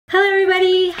Hello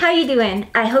everybody, how you doing?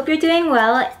 I hope you're doing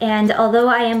well, and although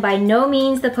I am by no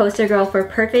means the poster girl for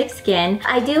perfect skin,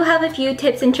 I do have a few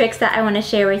tips and tricks that I want to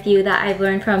share with you that I've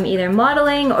learned from either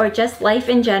modeling or just life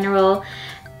in general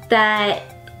that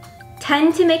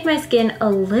tend to make my skin a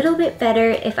little bit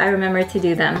better if I remember to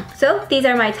do them. So these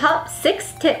are my top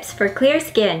 6 tips for clear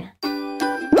skin.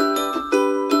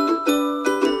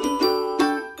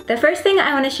 The first thing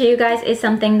I want to show you guys is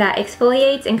something that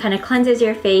exfoliates and kind of cleanses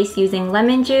your face using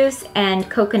lemon juice and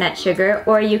coconut sugar,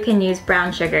 or you can use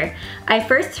brown sugar. I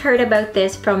first heard about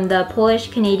this from the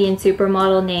Polish-Canadian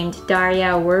supermodel named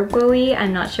Daria Werbowy.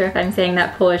 I'm not sure if I'm saying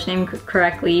that Polish name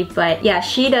correctly, but yeah,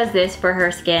 she does this for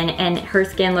her skin and her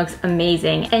skin looks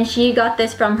amazing. And she got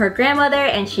this from her grandmother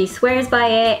and she swears by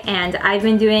it, and I've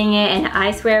been doing it and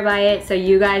I swear by it, so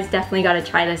you guys definitely gotta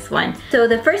try this one. So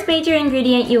the first major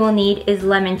ingredient you will need is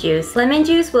lemon juice. Lemon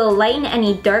juice will lighten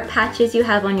any dark patches you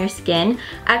have on your skin.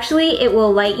 Actually, it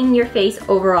will lighten your face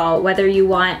overall, whether you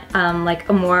want like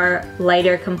a more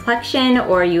lighter complexion,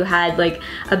 or you had like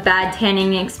a bad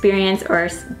tanning experience, or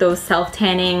those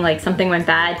self-tanning, like something went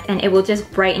bad, and it will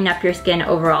just brighten up your skin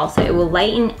overall. So it will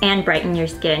lighten and brighten your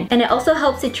skin. And it also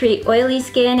helps to treat oily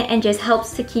skin and just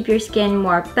helps to keep your skin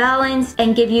more balanced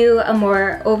and give you a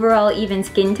more overall even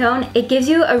skin tone. It gives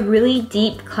you a really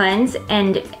deep cleanse,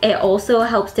 and it also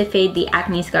helps to fade the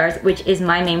acne scars, which is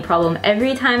my main problem.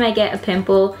 Every time I get a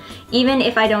pimple, even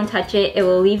if I don't touch it, it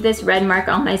will leave this red mark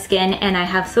on my skin, and I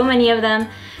have so many of them.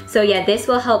 So yeah, this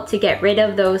will help to get rid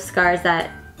of those scars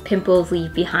that pimples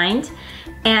leave behind.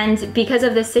 And because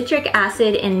of the citric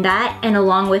acid in that, and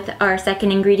along with our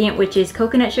second ingredient, which is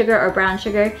coconut sugar or brown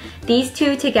sugar, these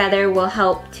two together will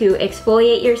help to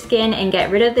exfoliate your skin and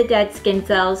get rid of the dead skin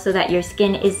cells so that your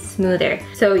skin is smoother.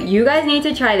 So you guys need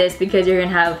to try this because you're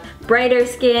gonna have brighter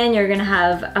skin, you're gonna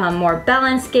have more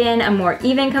balanced skin, a more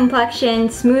even complexion,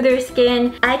 smoother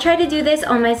skin. I try to do this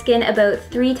on my skin about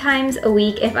 3 times a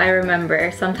week if I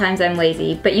remember. Sometimes I'm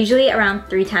lazy, but usually around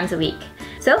 3 times a week.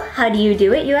 So how do you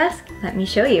do it, you ask? Let me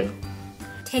show you.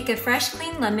 Take a fresh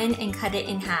clean lemon and cut it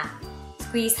in half.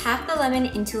 Squeeze half the lemon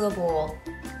into a bowl.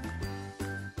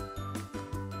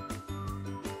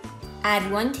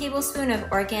 Add 1 tablespoon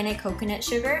of organic coconut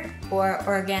sugar or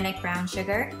organic brown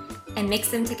sugar and mix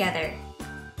them together.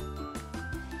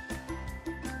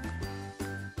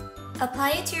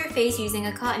 Apply it to your face using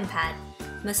a cotton pad.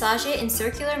 Massage it in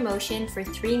circular motion for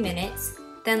 3 minutes,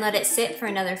 then let it sit for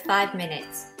another 5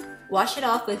 minutes. Wash it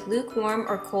off with lukewarm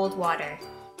or cold water.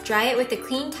 Dry it with a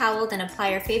clean towel, then apply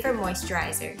your favorite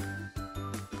moisturizer.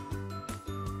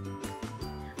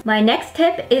 My next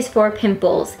tip is for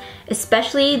pimples,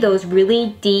 especially those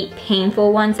really deep,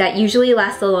 painful ones that usually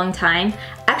last a long time.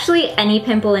 Actually, any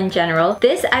pimple in general.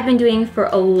 This I've been doing for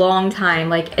a long time,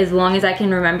 like as long as I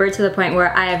can remember, to the point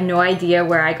where I have no idea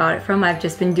where I got it from. I've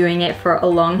just been doing it for a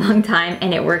long time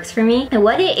and it works for me. And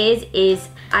what it is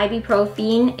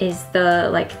ibuprofen is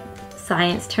the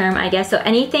science term, I guess. So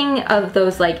anything of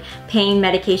those like pain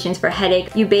medications for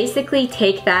headache, you basically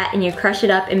take that and you crush it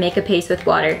up and make a paste with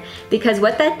water, because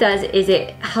what that does is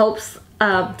it helps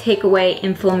take away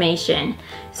inflammation.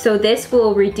 So this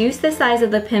will reduce the size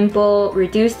of the pimple,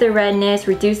 reduce the redness,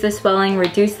 reduce the swelling,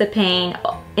 reduce the pain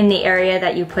in the area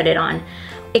that you put it on.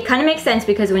 It kind of makes sense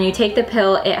because when you take the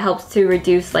pill, it helps to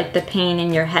reduce like the pain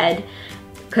in your head,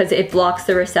 because it blocks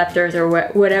the receptors or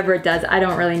whatever it does. I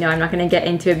don't really know. I'm not gonna get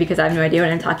into it because I have no idea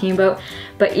what I'm talking about.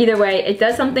 But either way, it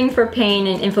does something for pain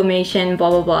and inflammation, blah,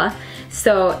 blah, blah.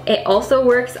 So it also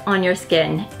works on your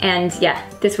skin. And yeah,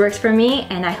 this works for me,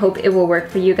 and I hope it will work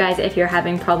for you guys if you're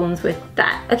having problems with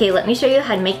that. Okay, let me show you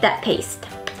how to make that paste.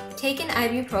 Take an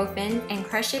ibuprofen and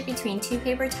crush it between 2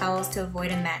 paper towels to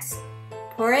avoid a mess.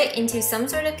 Pour it into some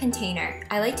sort of container.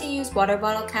 I like to use water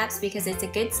bottle caps because it's a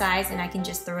good size and I can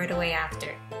just throw it away after.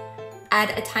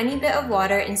 Add a tiny bit of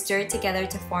water and stir it together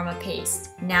to form a paste.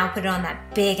 Now put it on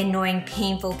that big, annoying,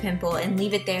 painful pimple and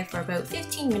leave it there for about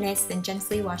 15 minutes, then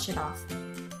gently wash it off.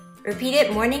 Repeat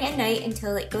it morning and night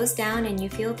until it goes down and you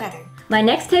feel better. My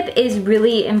next tip is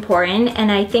really important,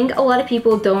 and I think a lot of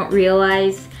people don't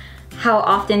realize how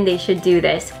often they should do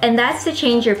this, and that's to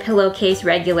change your pillowcase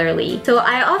regularly. So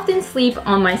I often sleep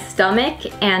on my stomach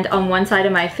and on one side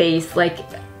of my face. Like,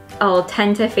 I'll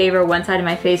tend to favor one side of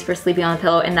my face for sleeping on the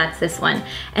pillow, and that's this one.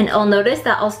 And I'll notice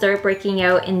that I'll start breaking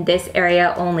out in this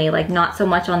area only, like not so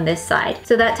much on this side.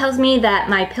 So that tells me that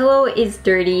my pillow is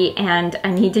dirty and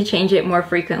I need to change it more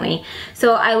frequently.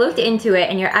 So I looked into it,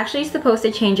 and you're actually supposed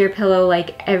to change your pillow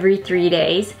like every 3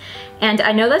 days. And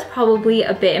I know that's probably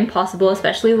a bit impossible,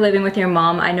 especially living with your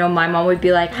mom. I know my mom would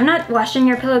be like, I'm not washing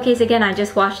your pillowcase again, I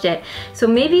just washed it. So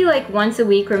maybe like once a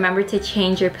week, remember to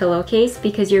change your pillowcase,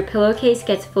 because your pillowcase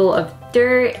gets full full of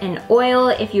dirt and oil.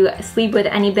 If you sleep with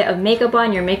any bit of makeup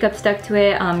on, your makeup stuck to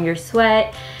it, your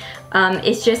sweat.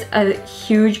 It's just a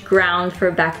huge ground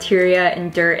for bacteria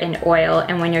and dirt and oil,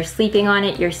 and when you're sleeping on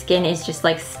it, your skin is just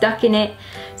like stuck in it.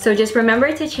 So just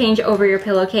remember to change over your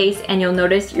pillowcase and you'll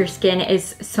notice your skin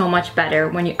is so much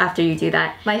better after you do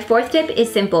that. My fourth tip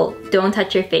is simple: don't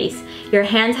touch your face. Your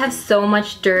hands have so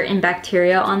much dirt and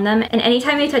bacteria on them, and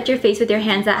anytime you touch your face with your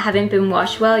hands that haven't been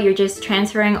washed well, you're just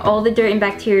transferring all the dirt and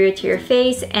bacteria to your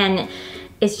face, and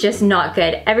it's just not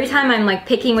good. Every time I'm like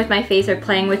picking with my face or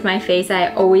playing with my face,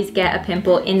 I always get a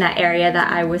pimple in that area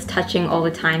that I was touching all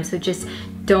the time. So just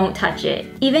don't touch it.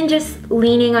 Even just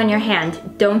leaning on your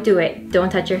hand, don't do it.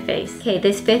 Don't touch your face. Okay,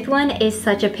 this fifth one is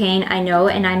such a pain, I know,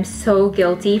 and I'm so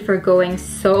guilty for going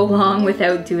so long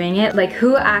without doing it. Like,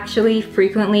 who actually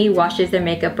frequently washes their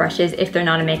makeup brushes if they're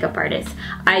not a makeup artist?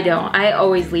 I don't. I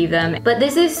always leave them. But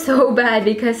this is so bad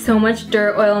because so much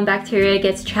dirt, oil, and bacteria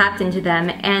gets trapped into them.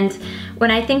 And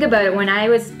when I think about it, when I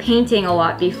was painting a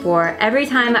lot before, every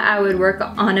time I would work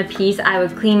on a piece, I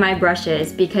would clean my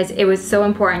brushes because it was so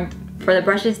important for the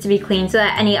brushes to be clean so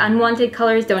that any unwanted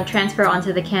colors don't transfer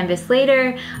onto the canvas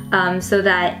later, so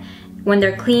that when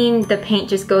they're clean, the paint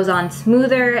just goes on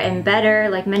smoother and better,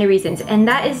 like many reasons. And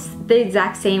that is the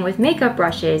exact same with makeup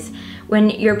brushes. When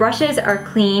your brushes are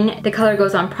clean, the color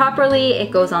goes on properly,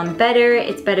 it goes on better,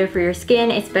 it's better for your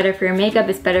skin, it's better for your makeup,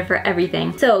 it's better for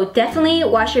everything. So definitely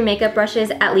wash your makeup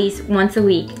brushes at least once a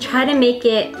week. Try to make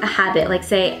it a habit, like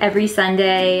say every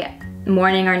Sunday,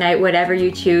 morning or night, whatever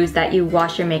you choose, that you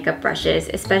wash your makeup brushes.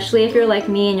 Especially if you're like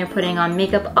me and you're putting on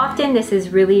makeup often, this is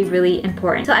really, really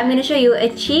important. So I'm going to show you a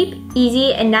cheap,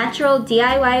 easy, and natural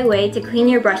DIY way to clean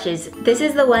your brushes. This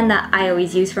is the one that I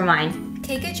always use for mine.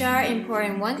 Take a jar and pour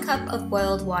in 1 cup of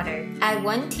boiled water. Add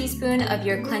 1 teaspoon of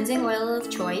your cleansing oil of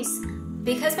choice.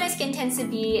 Because my skin tends to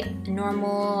be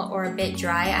normal or a bit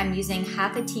dry, I'm using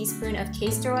half a teaspoon of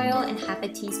castor oil and half a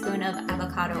teaspoon of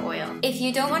avocado oil. If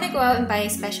you don't want to go out and buy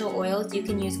special oils, you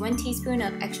can use 1 teaspoon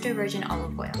of extra virgin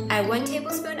olive oil. Add 1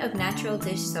 tablespoon of natural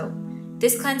dish soap.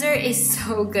 This cleanser is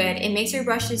so good. It makes your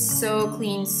brushes so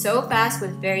clean so fast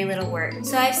with very little work.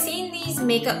 So I've seen these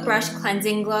makeup brush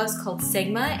cleansing gloves called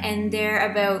Sigma, and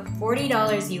they're about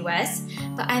 $40 US.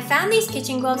 But I found these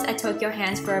kitchen gloves at Tokyo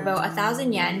Hands for about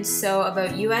 1,000 yen, so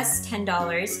about US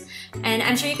 $10. And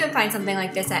I'm sure you can find something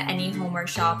like this at any homework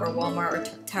shop or Walmart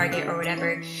or Target or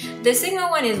whatever. The Sigma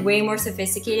one is way more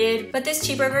sophisticated, but this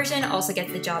cheaper version also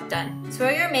gets the job done. Throw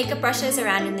your makeup brushes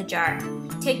around in the jar.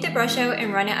 Take the brush out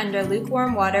and run it under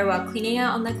lukewarm water while cleaning it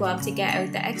on the glove to get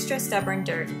out the extra stubborn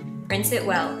dirt. Rinse it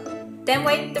well. Then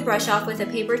wipe the brush off with a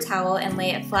paper towel and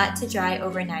lay it flat to dry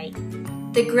overnight.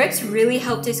 The grips really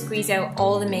help to squeeze out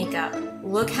all the makeup.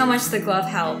 Look how much the glove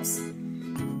helps.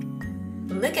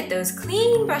 Look at those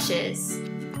clean brushes.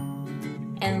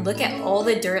 And look at all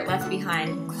the dirt left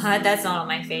behind. Glad that's not on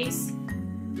my face.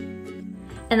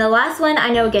 And the last one I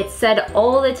know gets said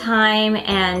all the time,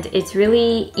 and it's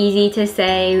really easy to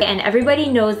say, and everybody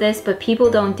knows this, but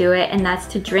people don't do it, and that's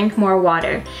to drink more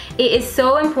water. It is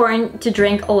so important to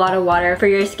drink a lot of water for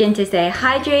your skin to stay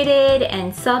hydrated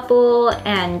and supple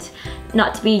and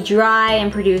not to be dry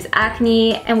and produce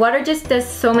acne. And water just does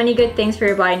so many good things for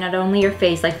your body, not only your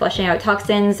face, like flushing out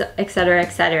toxins, etc.,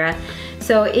 etc.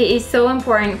 So it is so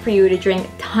important for you to drink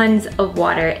tons of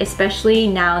water, especially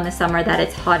now in the summer that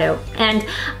it's hot out. And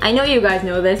I know you guys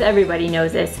know this, everybody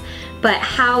knows this, but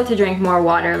how to drink more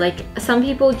water? Like, some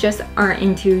people just aren't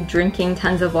into drinking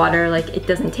tons of water, like it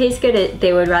doesn't taste good,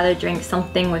 they would rather drink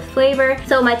something with flavor.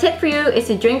 So my tip for you is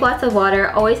to drink lots of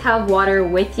water, always have water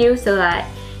with you so that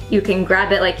you can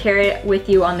grab it, like carry it with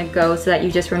you on the go so that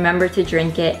you just remember to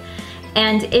drink it.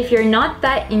 And if you're not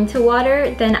that into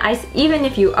water, then even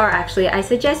if you are actually, I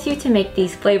suggest you to make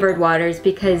these flavored waters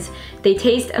because they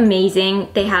taste amazing.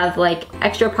 They have like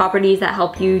extra properties that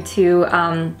help you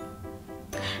to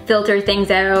filter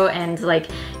things out and like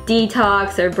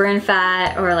detox or burn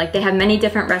fat, or like they have many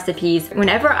different recipes.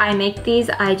 Whenever I make these,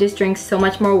 I just drink so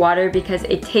much more water because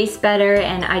it tastes better,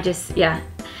 and I just, yeah.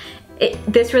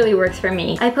 This really works for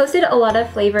me. I posted a lot of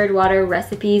flavored water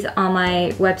recipes on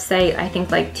my website, I think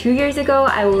like 2 years ago.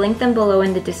 I will link them below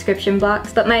in the description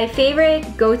box. But my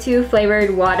favorite go-to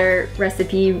flavored water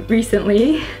recipe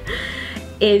recently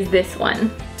is this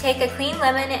one. Take a clean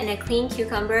lemon and a clean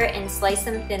cucumber and slice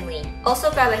them thinly.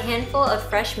 Also grab a handful of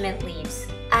fresh mint leaves.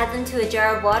 Add them to a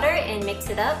jar of water and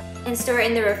mix it up, and store it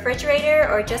in the refrigerator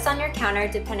or just on your counter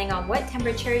depending on what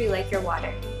temperature you like your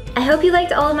water. I hope you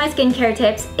liked all of my skincare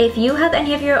tips. If you have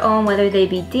any of your own, whether they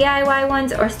be DIY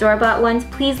ones or store-bought ones,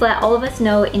 please let all of us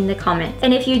know in the comments.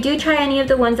 And if you do try any of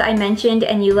the ones I mentioned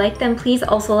and you like them, please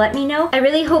also let me know. I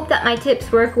really hope that my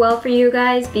tips work well for you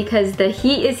guys because the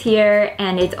heat is here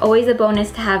and it's always a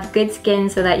bonus to have good skin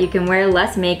so that you can wear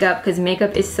less makeup, because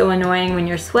makeup is so annoying when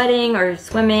you're sweating or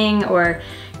swimming or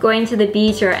going to the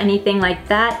beach or anything like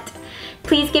that.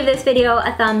 Please give this video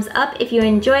a thumbs up if you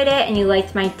enjoyed it and you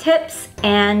liked my tips,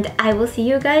 and I will see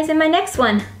you guys in my next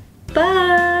one.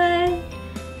 Bye!